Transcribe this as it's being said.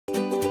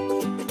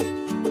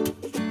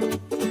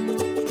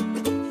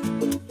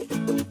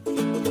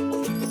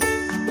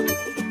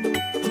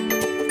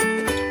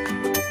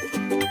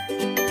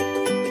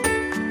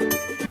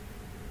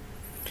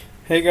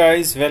Hey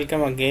guys,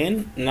 welcome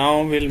again.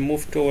 Now we'll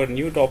move to our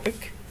new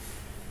topic,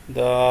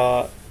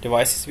 the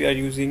devices we are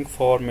using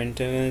for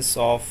maintenance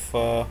of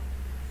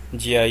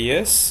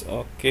GIS.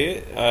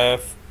 Okay,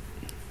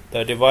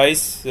 the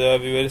device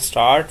we will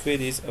start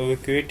with is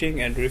evacuating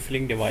and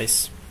refilling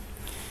device.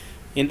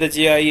 In the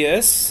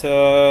GIS,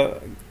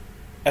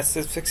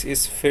 SF6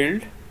 is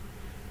filled,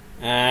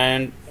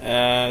 and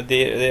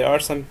there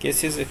are some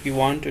cases if you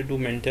want to do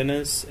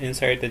maintenance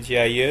inside the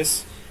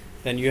GIS,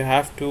 then you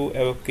have to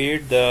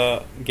evacuate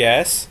the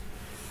gas,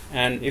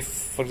 and if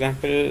for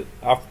example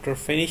after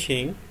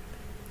finishing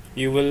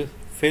you will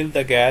fill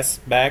the gas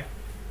back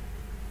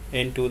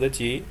into the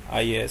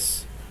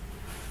GIS.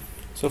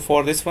 So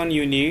for this one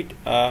you need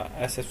a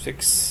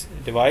SF6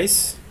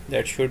 device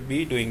that should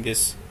be doing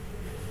this.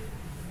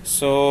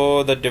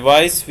 So the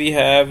device we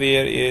have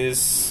here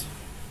is,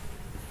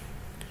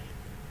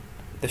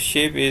 the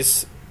shape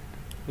is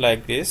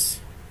like this.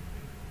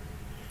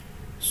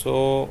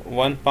 So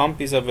one pump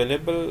is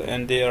available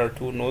and there are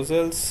two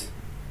nozzles,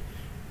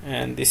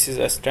 and this is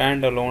a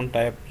standalone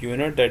type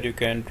unit that you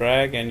can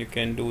drag and you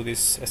can do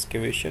this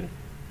excavation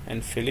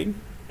and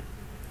filling.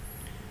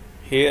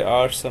 Here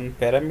are some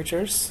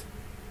parameters: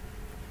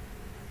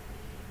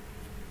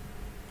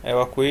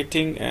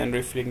 evacuating and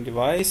refilling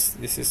device.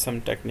 This is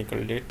some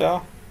technical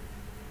data,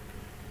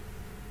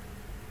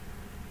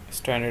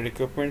 standard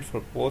equipment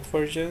for both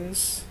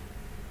versions.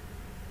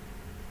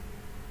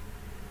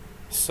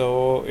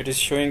 So it is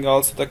showing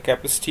also the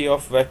capacity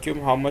of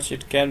vacuum, how much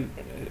it can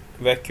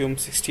vacuum.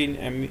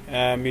 16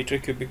 meter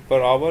cubic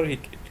per hour it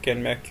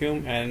can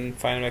vacuum, and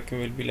final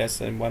vacuum will be less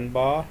than 1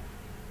 bar.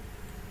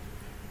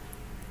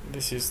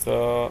 This is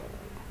the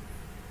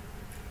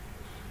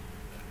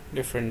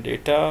different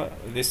data.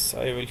 This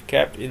I will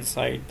kept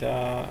inside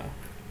the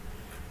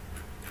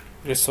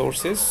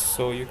resources,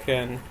 so you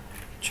can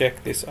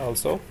check this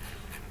also.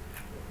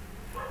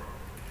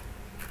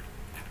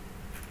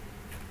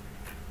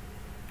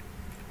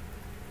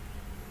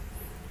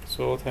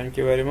 So thank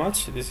you very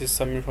much. This is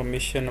some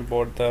information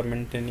about the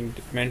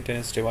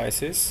maintenance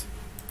devices.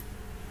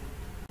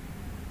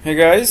 Hey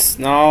guys,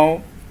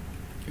 now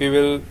we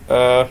will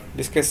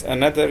discuss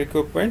another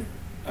equipment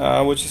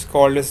which is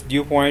called as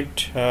dew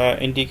point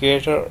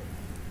indicator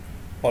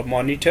or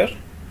monitor.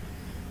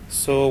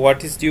 So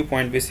what is dew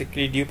point?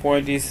 Basically dew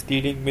point is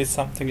dealing with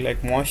something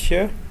like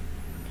moisture.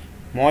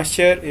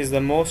 Moisture is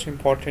the most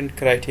important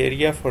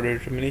criteria for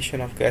determination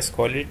of gas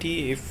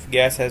quality. If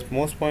gas has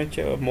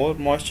more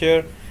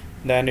moisture,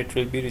 then it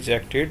will be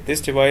rejected.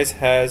 This device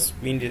has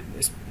been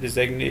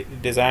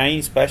designed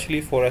especially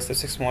for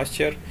SF6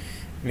 moisture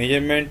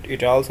measurement.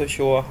 It also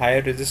shows a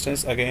higher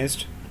resistance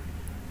against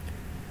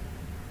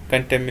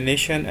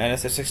contamination and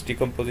SF6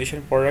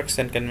 decomposition products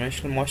than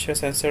conventional moisture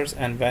sensors,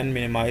 and when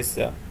minimize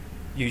the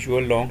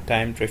usual long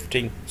time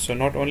drifting. So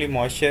not only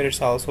moisture,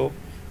 it's also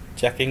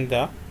checking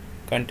the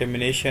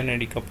contamination and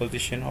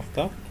decomposition of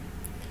the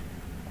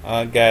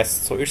gas.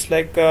 So it's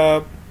like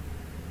a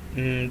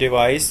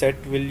device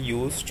that will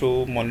use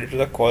to monitor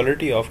the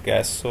quality of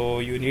gas. So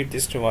you need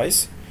this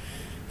device.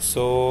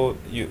 So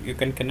you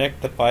can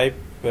connect the pipe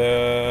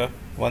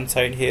one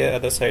side here,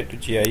 other side to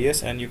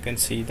GIS, and you can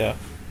see the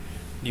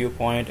dew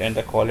point and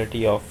the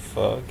quality of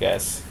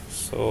gas.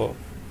 So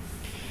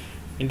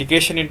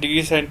indication in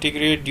degree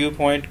centigrade, dew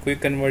point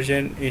quick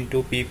conversion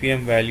into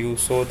ppm value,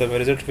 so the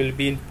result will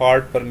be in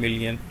part per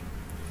million.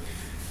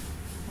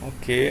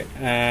 Okay,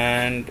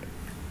 and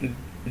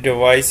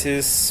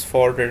devices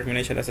for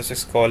determination of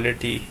SF6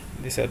 quality.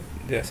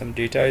 There are some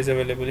data is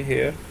available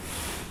here.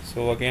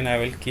 So again I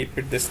will keep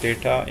this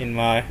data in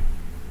my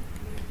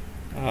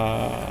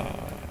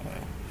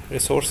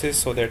resources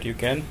so that you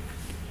can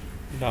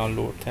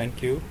download.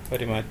 Thank you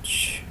very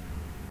much.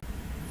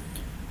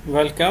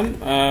 Welcome.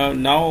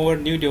 Now our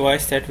new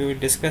device that we will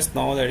discuss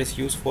now, that is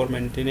used for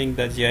maintaining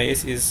the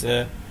GIS, is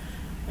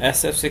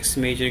SF6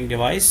 measuring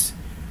device,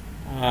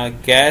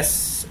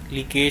 gas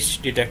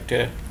leakage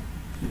detector.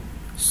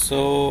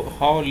 So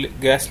how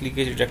gas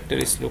leakage detector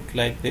is look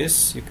like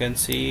this. You can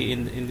see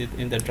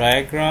in the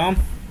diagram.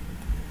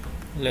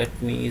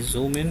 Let me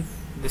zoom in.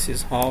 This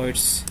is how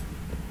it's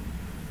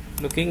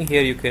looking.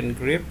 Here you can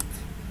grip,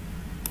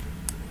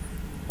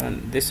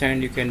 and this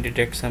end you can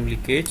detect some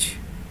leakage,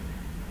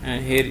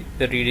 and here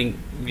the reading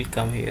will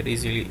come here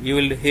easily. You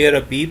will hear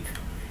a beep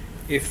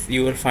if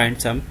you will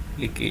find some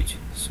leakage.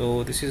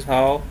 So this is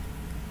how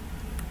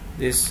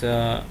this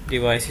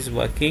device is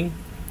working.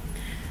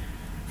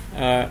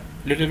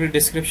 Little bit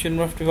description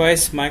of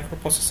device: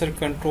 microprocessor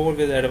control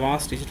with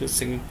advanced digital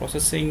signal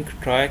processing,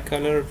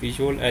 tricolor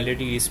visual LED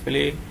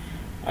display,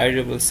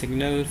 audible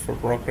signal for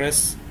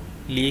progress,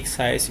 leak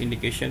size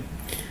indication.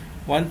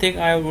 One thing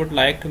I would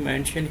like to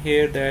mention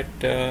here, that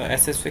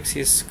SF6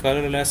 is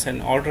colorless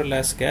and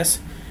odorless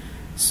gas,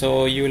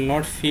 so you will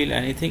not feel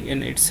anything,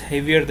 and it's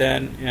heavier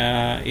than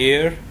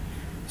air.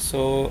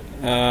 So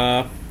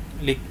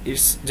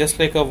it's just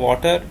like a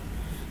water.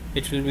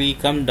 It will be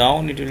come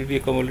down, it will be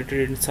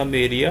accumulated in some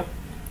area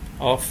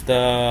of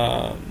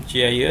the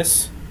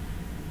GIS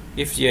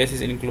if GIS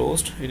is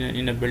enclosed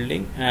in a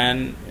building,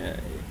 and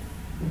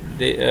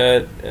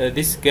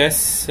this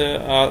gas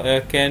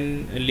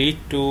can lead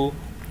to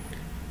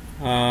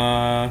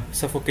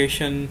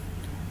suffocation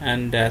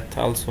and death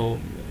also.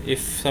 If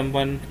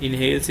someone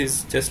inhales,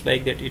 is just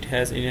like that, it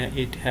has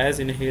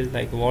inhaled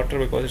like water,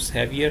 because it's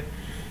heavier,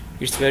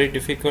 it's very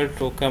difficult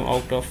to come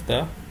out of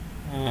the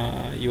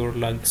your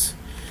lungs.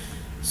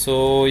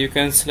 So you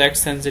can select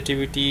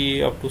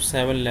sensitivity up to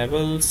 7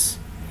 levels,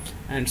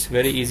 and it's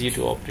very easy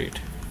to operate.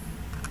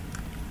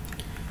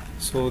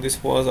 So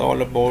this was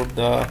all about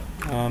the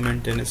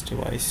maintenance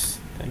device.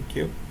 Thank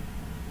you.